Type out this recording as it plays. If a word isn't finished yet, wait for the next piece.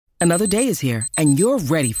Another day is here, and you're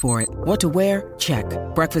ready for it. What to wear? Check.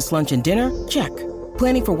 Breakfast, lunch, and dinner? Check.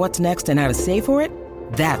 Planning for what's next and how to save for it?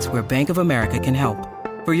 That's where Bank of America can help.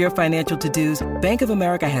 For your financial to-dos, Bank of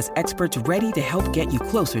America has experts ready to help get you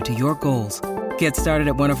closer to your goals. Get started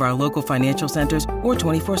at one of our local financial centers or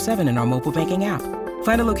 24/7 in our mobile banking app.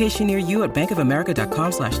 Find a location near you at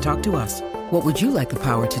bankofamerica.com/talktous. What would you like the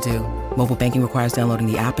power to do? Mobile banking requires downloading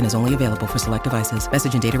the app and is only available for select devices.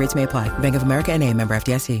 Message and data rates may apply. Bank of America N.A., member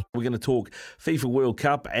FDIC. We're going to talk FIFA World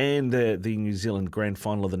Cup and the New Zealand Grand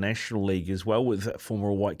Final of the National League as well with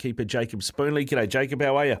former White keeper Jacob Spoonley. G'day, Jacob.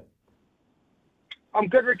 How are you? I'm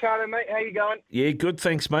good, Ricardo, mate. How you going? Yeah, good.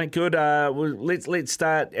 Thanks, mate. Good. Let's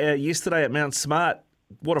start yesterday at Mount Smart.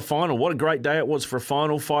 What a final. What a great day it was for a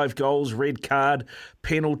final. 5 goals, red card,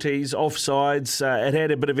 penalties, offsides. It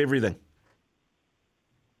had a bit of everything.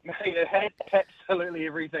 Mate, it had absolutely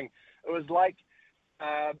everything. It was like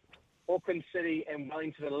Auckland City and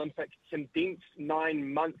Wellington Olympic condensed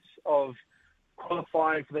 9 months of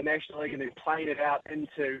qualifying for the National League and then playing it out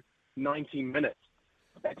into 90 minutes.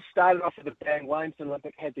 It started off with a bang. Wellington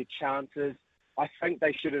Olympic had their chances. I think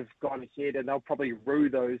they should have gone ahead and they'll probably rue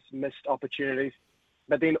those missed opportunities.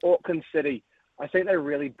 But then Auckland City, I think they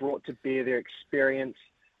really brought to bear their experience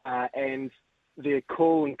and their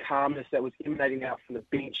cool and calmness that was emanating out from the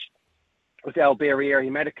bench with Al Barriere. He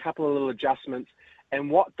made a couple of little adjustments. And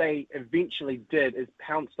what they eventually did is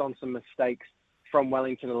pounced on some mistakes from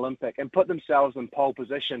Wellington Olympic and put themselves in pole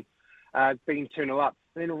position, being 2-0 up.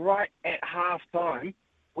 And then right at half-time,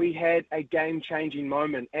 we had a game-changing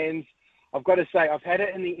moment. And I've got to say, I've had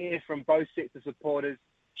it in the air from both sets of supporters.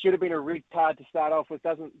 Should have been a red card to start off with.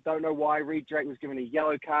 Don't know why Reid Drake was given a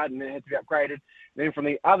yellow card and it had to be upgraded. And then from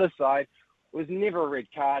the other side, it was never a red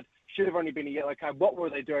card. Should have only been a yellow card. What were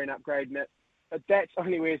they doing upgrading it? But that's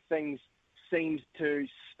only where things seemed to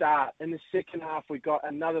start. In the second half, we got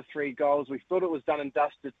another 3 goals. We thought it was done and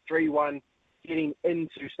dusted, 3-1, getting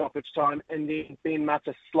into stoppage time. And then Ben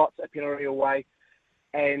Mata slots a penalty away.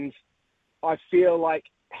 And I feel like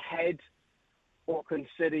had Auckland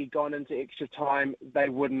City gone into extra time, they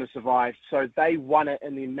wouldn't have survived. So they won it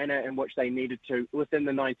in the manner in which they needed to within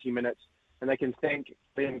the 90 minutes. And they can thank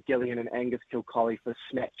Ben Gillian and Angus Kilcolly for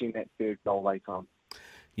snatching that third goal late on.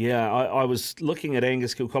 Yeah, I was looking at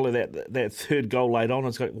Angus Kilcolly, that third goal late on. I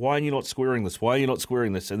was going, why are you not squaring this? Why are you not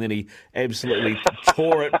squaring this? And then he absolutely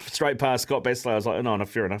tore it straight past Scott Bassler. I was like, no,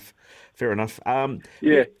 fair enough. On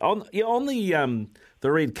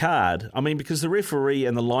the red card, I mean, because the referee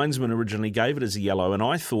and the linesman originally gave it as a yellow, and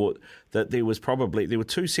I thought that there were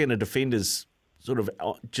 2 centre defenders sort of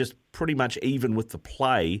just pretty much even with the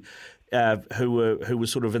play, who were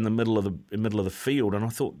sort of in the middle of the field, and I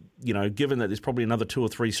thought, given that there's probably another 2 or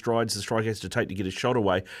 3 strides the striker has to take to get a shot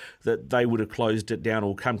away, that they would have closed it down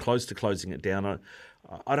or come close to closing it down.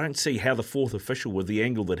 I don't see how the fourth official with the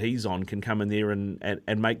angle that he's on can come in there and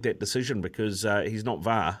make that decision because he's not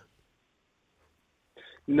VAR.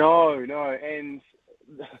 No, and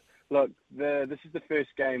look, this is the first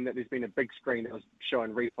game that there's been a big screen that was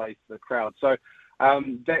showing replays to the crowd, so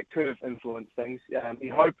that could have influenced things. We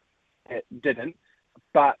hope it didn't,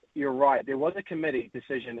 but you're right. There was a committee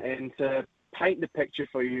decision, and to paint the picture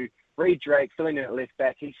for you, Reid Drake, filling in at left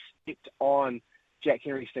back, he stepped on Jack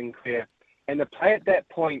Henry Sinclair, and the play at that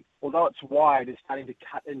point, although it's wide, is starting to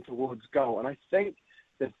cut in towards goal. And I think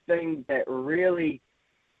the thing that really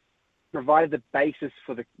provided the basis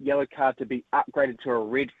for the yellow card to be upgraded to a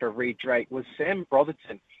red for Reid Drake was Sam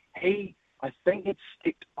Brotherton. He, I think, had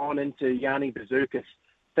stepped on into Yanni Bazookas,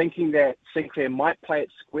 thinking that Sinclair might play it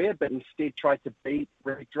square, but instead tried to beat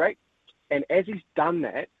Reid Drake. And as he's done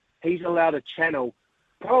that, he's allowed a channel,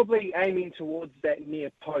 probably aiming towards that near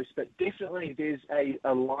post, but definitely there's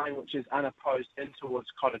a line which is unopposed in towards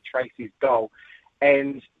Connor Tracy's goal.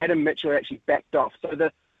 And Adam Mitchell actually backed off. So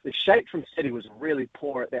the shape from City was really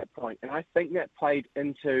poor at that point. And I think that played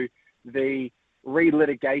into the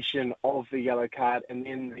relitigation of the yellow card and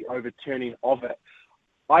then the overturning of it.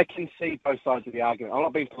 I can see both sides of the argument. I'm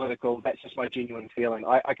not being political. That's just my genuine feeling.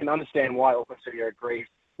 I can understand why Auckland City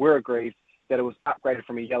were aggrieved that it was upgraded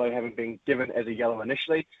from a yellow having been given as a yellow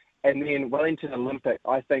initially. And then Wellington Olympic,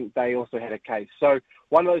 I think they also had a case. So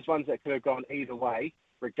one of those ones that could have gone either way,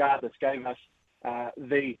 regardless, gave us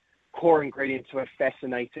the core ingredient to a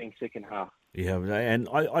fascinating second half. Yeah, and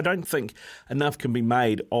I don't think enough can be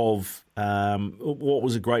made of what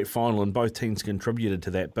was a great final, and both teams contributed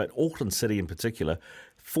to that. But Auckland City in particular,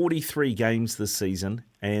 43 games this season,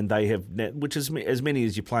 and they have, which is as many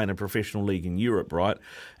as you play in a professional league in Europe, right?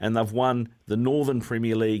 And they've won the Northern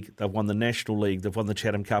Premier League, they've won the National League, they've won the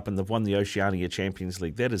Chatham Cup, and they've won the Oceania Champions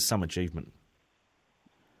League. That is some achievement.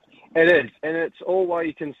 It is, and it's all while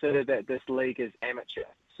you consider that this league is amateur.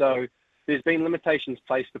 So there's been limitations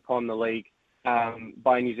placed upon the league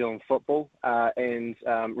by New Zealand Football, and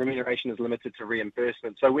remuneration is limited to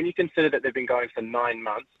reimbursement. So when you consider that they've been going for 9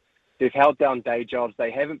 months, they've held down day jobs,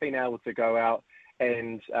 they haven't been able to go out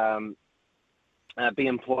and be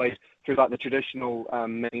employed through like the traditional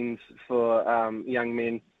means for young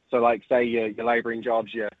men. So like say your labouring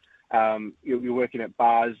jobs, you're working at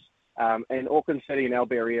bars, and Auckland City and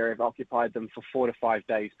Albion have occupied them for 4 to 5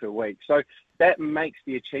 days per week. So that makes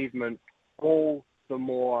the achievement all the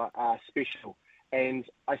more special. And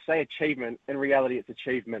I say achievement, in reality it's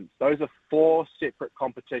achievements. Those are 4 separate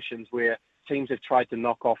competitions where teams have tried to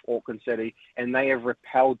knock off Auckland City and they have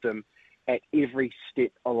repelled them at every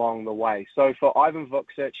step along the way. So for Ivan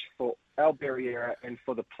Vucic, for Albion and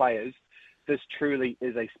for the players, this truly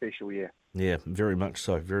is a special year. Yeah, very much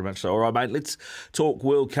so, very much so. All right, mate, let's talk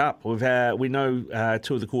World Cup. We know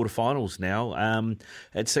 2 of the quarterfinals now.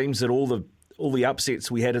 It seems that all the upsets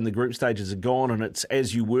we had in the group stages are gone, and it's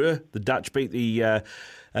as you were. The Dutch beat the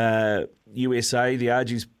USA. The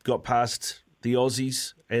Argies got past the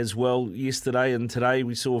Aussies as well yesterday, and today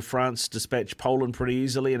we saw France dispatch Poland pretty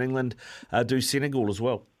easily, and England do Senegal as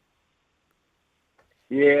well.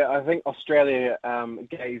 Yeah, I think Australia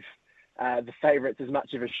gave the favourites as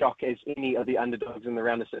much of a shock as any of the underdogs in the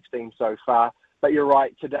round of 16 so far. But you're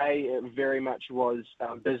right, today it very much was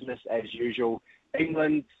business as usual.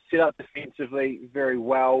 England set up defensively very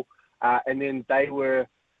well, and then they were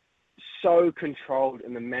so controlled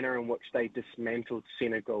in the manner in which they dismantled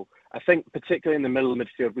Senegal. I think particularly in the middle of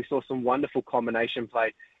midfield, we saw some wonderful combination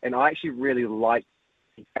play, and I actually really liked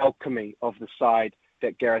the alchemy of the side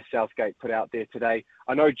that Gareth Southgate put out there today.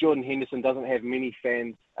 I know Jordan Henderson doesn't have many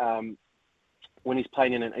fans when he's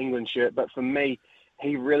playing in an England shirt, but for me,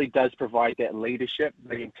 he really does provide that leadership,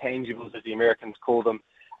 the intangibles as the Americans call them,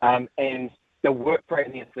 and the work rate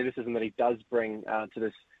and the athleticism that he does bring to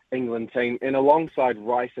this England team. And alongside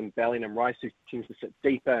Rice and Bellingham, Rice who tends to sit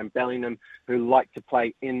deeper and Bellingham who like to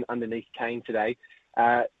play in underneath Kane today,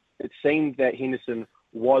 it seemed that Henderson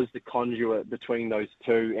was the conduit between those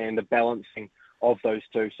two and the balancing of those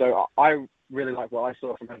two. So I really like what I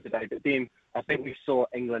saw from him today. But then I think we saw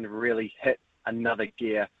England really hit another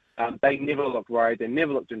gear. They never looked worried. They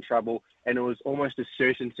never looked in trouble. And it was almost a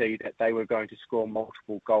certainty that they were going to score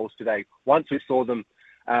multiple goals today. Once we saw them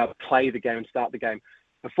play the game and start the game.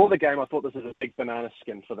 Before the game, I thought this was a big banana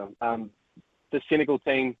skin for them. The Senegal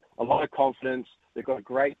team, a lot of confidence. They've got a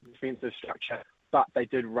great defensive structure, but they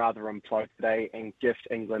did rather implode today and gift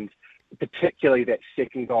England, particularly that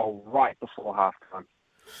second goal right before halftime.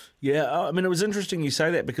 Yeah, I mean, it was interesting you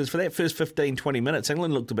say that because for that first 15, 20 minutes,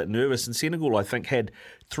 England looked a bit nervous and Senegal, I think, had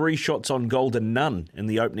 3 shots on goal to none in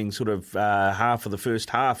the opening sort of half of the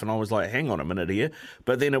first half. And I was like, hang on a minute here.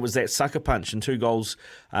 But then it was that sucker punch and 2 goals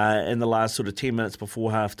in the last sort of 10 minutes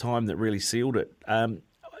before half-time that really sealed it.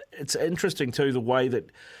 It's interesting, too, the way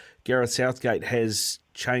that Gareth Southgate has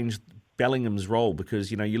changed Bellingham's role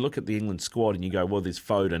because, you know, you look at the England squad and you go, well, there's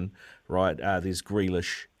Foden, right? There's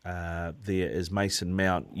Grealish. There is Mason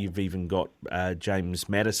Mount. You've even got James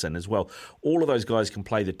Maddison as well. All of those guys can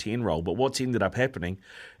play the 10 role, but what's ended up happening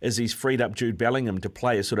is he's freed up Jude Bellingham to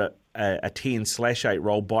play a sort of a 10/8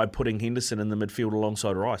 role by putting Henderson in the midfield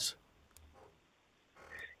alongside Rice.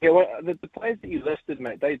 Yeah, well, the players that you listed,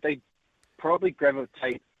 mate, they probably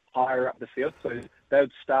gravitate higher up the field, so they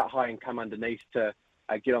would start high and come underneath to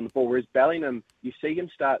get on the ball. Whereas Bellingham, you see him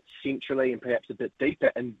start centrally and perhaps a bit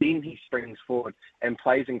deeper, and then he springs forward and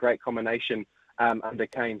plays in great combination under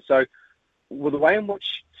Kane. So with the way in which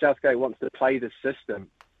Southgate wants to play this system,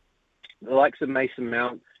 the likes of Mason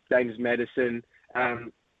Mount, James Maddison,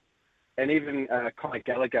 and even Conor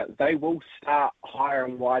Gallagher, they will start higher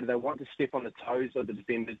and wider. They want to step on the toes of the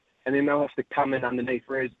defenders, and then they'll have to come in underneath.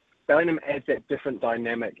 Whereas Bellingham adds that different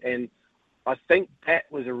dynamic, and I think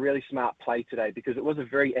that was a really smart play today because it was a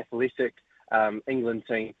very athletic England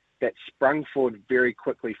team that sprung forward very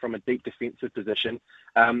quickly from a deep defensive position.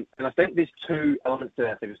 And I think there's 2 elements to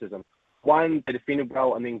athleticism. One, they defended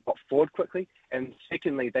well and then got forward quickly. And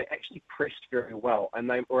secondly, they actually pressed very well. And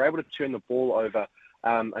they were able to turn the ball over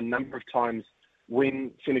a number of times when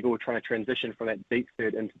Senegal were trying to transition from that deep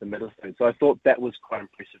third into the middle third. So I thought that was quite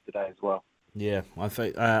impressive today as well. Yeah, I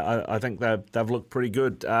think they've looked pretty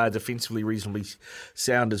good, defensively reasonably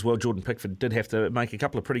sound as well. Jordan Pickford did have to make a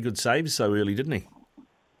couple of pretty good saves so early, didn't he?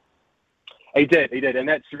 He did, and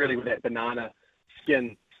that's really where that banana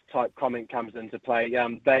skin type comment comes into play.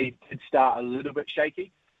 They did start a little bit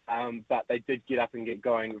shaky, but they did get up and get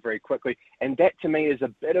going very quickly, and that to me is a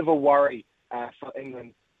bit of a worry for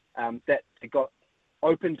England, that they got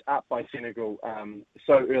opened up by Senegal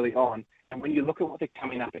so early on. And when you look at what they're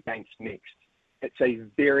coming up against next, it's a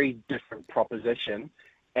very different proposition.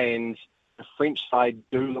 And the French side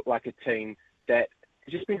do look like a team that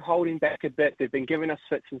has just been holding back a bit. They've been giving us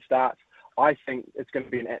fits and starts. I think it's going to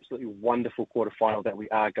be an absolutely wonderful quarterfinal that we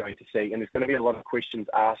are going to see. And there's going to be a lot of questions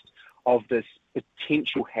asked of this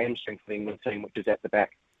potential hamstring for the England team, which is at the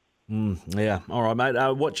back. Yeah, all right,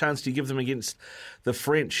 mate. What chance do you give them against the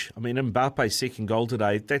French? I mean, Mbappe's second goal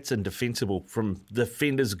today, that's indefensible from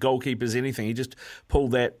defenders, goalkeepers, anything. He just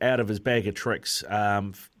pulled that out of his bag of tricks.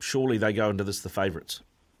 Surely they go into this the favourites.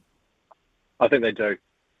 I think they do,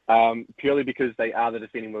 purely because they are the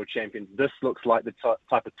defending world champions. This looks like the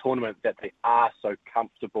type of tournament that they are so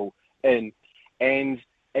comfortable in. And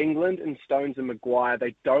England and Stones and Maguire,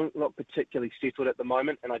 they don't look particularly settled at the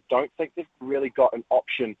moment, and I don't think they've really got an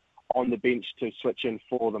option on the bench to switch in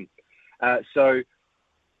for them. So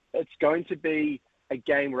it's going to be a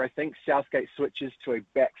game where I think Southgate switches to a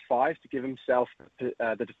back five to give himself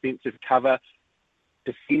the defensive cover,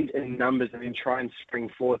 defend in numbers, and then try and spring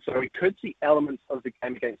forward. So we could see elements of the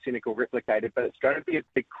game against Senegal replicated, but it's going to be a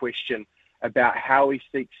big question about how he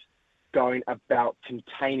seeks going about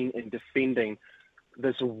containing and defending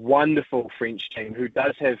this wonderful French team who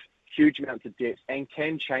does have huge amounts of depth and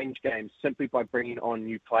can change games simply by bringing on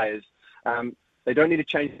new players. They don't need to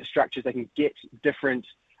change the structures. They can get different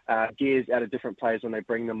gears out of different players when they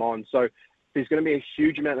bring them on. So there's going to be a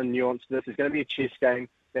huge amount of nuance to this. There's going to be a chess game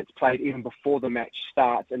that's played even before the match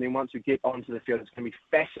starts. And then once we get onto the field, it's going to be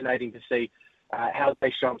fascinating to see how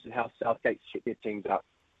Deschamps and how Southgate set their teams up.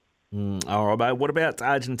 All right, mate. What about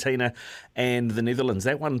Argentina and the Netherlands?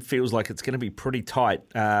 That one feels like it's going to be pretty tight.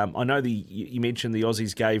 I know you mentioned the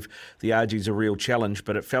Aussies gave the Argies a real challenge,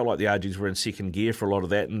 but it felt like the Argies were in second gear for a lot of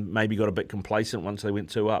that and maybe got a bit complacent once they went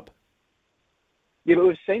 2 up. Yeah, but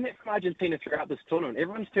we've seen that from Argentina throughout this tournament.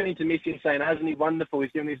 Everyone's turning to Messi and saying, isn't he wonderful?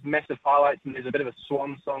 He's doing these massive highlights and there's a bit of a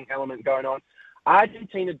swan song element going on.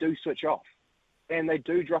 Argentina do switch off and they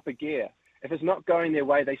do drop a gear. If it's not going their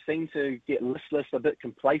way, they seem to get listless, a bit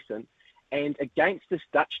complacent. And against this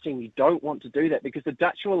Dutch team, you don't want to do that because the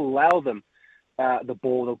Dutch will allow them the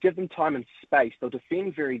ball. They'll give them time and space. They'll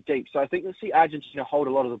defend very deep. So I think you'll see Argentina hold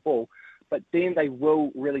a lot of the ball, but then they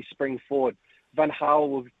will really spring forward. Van Gaal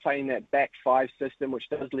will be playing that back five system, which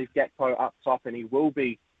does leave Gakpo up top, and he will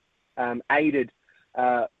be aided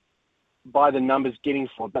by the numbers getting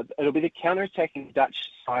forward. But it'll be the counter-attacking Dutch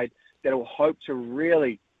side that will hope to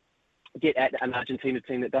really get at an Argentina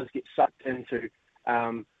team that does get sucked into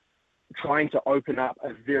trying to open up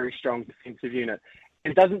a very strong defensive unit.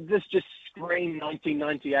 And doesn't this just scream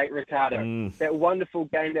 1998, Ricardo? That wonderful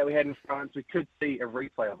game that we had in France, we could see a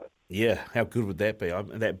replay of it. Yeah, how good would that be?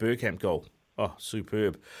 That Bergkamp goal. Oh,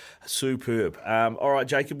 superb. Superb. All right,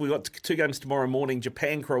 Jacob, we've got 2 games tomorrow morning.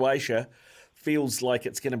 Japan, Croatia. Feels like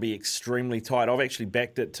it's going to be extremely tight. I've actually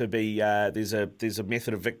backed it to be, there's a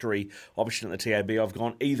method of victory option at the TAB. I've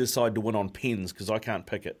gone either side to win on pens because I can't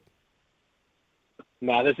pick it.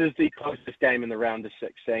 No, this is the closest game in the round of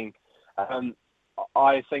 16.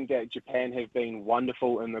 I think that Japan have been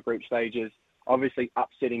wonderful in the group stages, obviously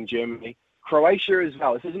upsetting Germany. Croatia as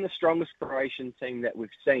well. This isn't the strongest Croatian team that we've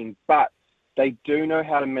seen, but they do know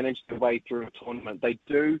how to manage their way through a tournament. They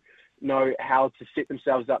do know how to set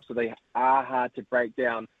themselves up so they are hard to break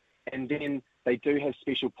down. And then they do have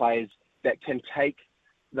special players that can take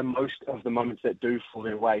the most of the moments that do fall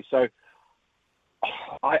their way. So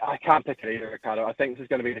I can't pick it either, Ricardo. I think this is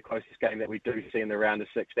going to be the closest game that we do see in the round of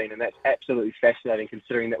 16, and that's absolutely fascinating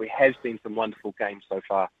considering that we have seen some wonderful games so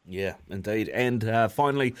far. Yeah, indeed. And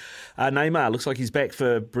finally, Neymar looks like he's back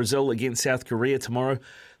for Brazil against South Korea tomorrow.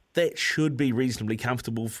 That should be reasonably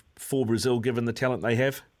comfortable for Brazil given the talent they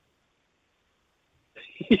have.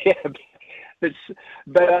 Yeah,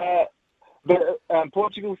 but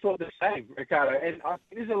Portugal thought the same, Ricardo. And I think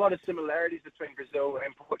there's a lot of similarities between Brazil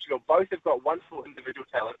and Portugal. Both have got wonderful individual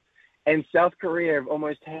talent. And South Korea have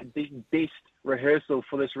almost had the best rehearsal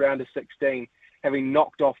for this round of 16, having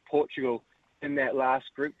knocked off Portugal in that last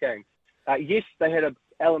group game. Yes, they had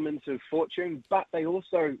elements of fortune, but they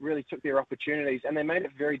also really took their opportunities and they made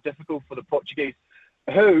it very difficult for the Portuguese,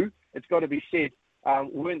 who, it's got to be said,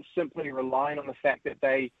 weren't simply relying on the fact that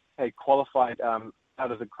they had qualified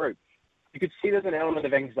out of the group. You could see there's an element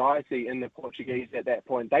of anxiety in the Portuguese at that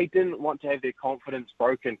point. They didn't want to have their confidence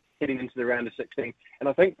broken heading into the round of 16. And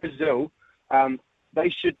I think Brazil,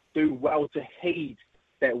 they should do well to heed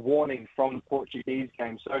that warning from the Portuguese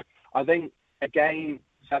game. So I think, again,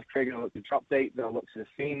 South Korea are going to look to drop deep, they'll look to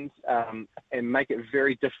defend and make it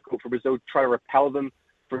very difficult for Brazil to try to repel them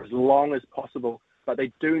for as long as possible. But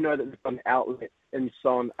they do know that they've got an outlet and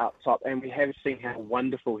Son up top, and we have seen how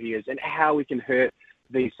wonderful he is and how we can hurt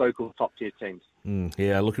these so-called top-tier teams.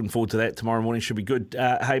 Yeah, looking forward to that. Tomorrow morning should be good.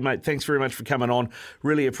 Hey, mate, thanks very much for coming on.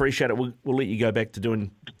 Really appreciate it. We'll let you go back to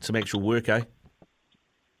doing some actual work, eh?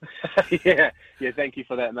 Yeah, thank you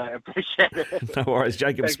for that, mate. I appreciate it. No worries.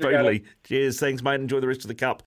 Jacob Spoonley. Cheers. Thanks, mate. Enjoy the rest of the cup.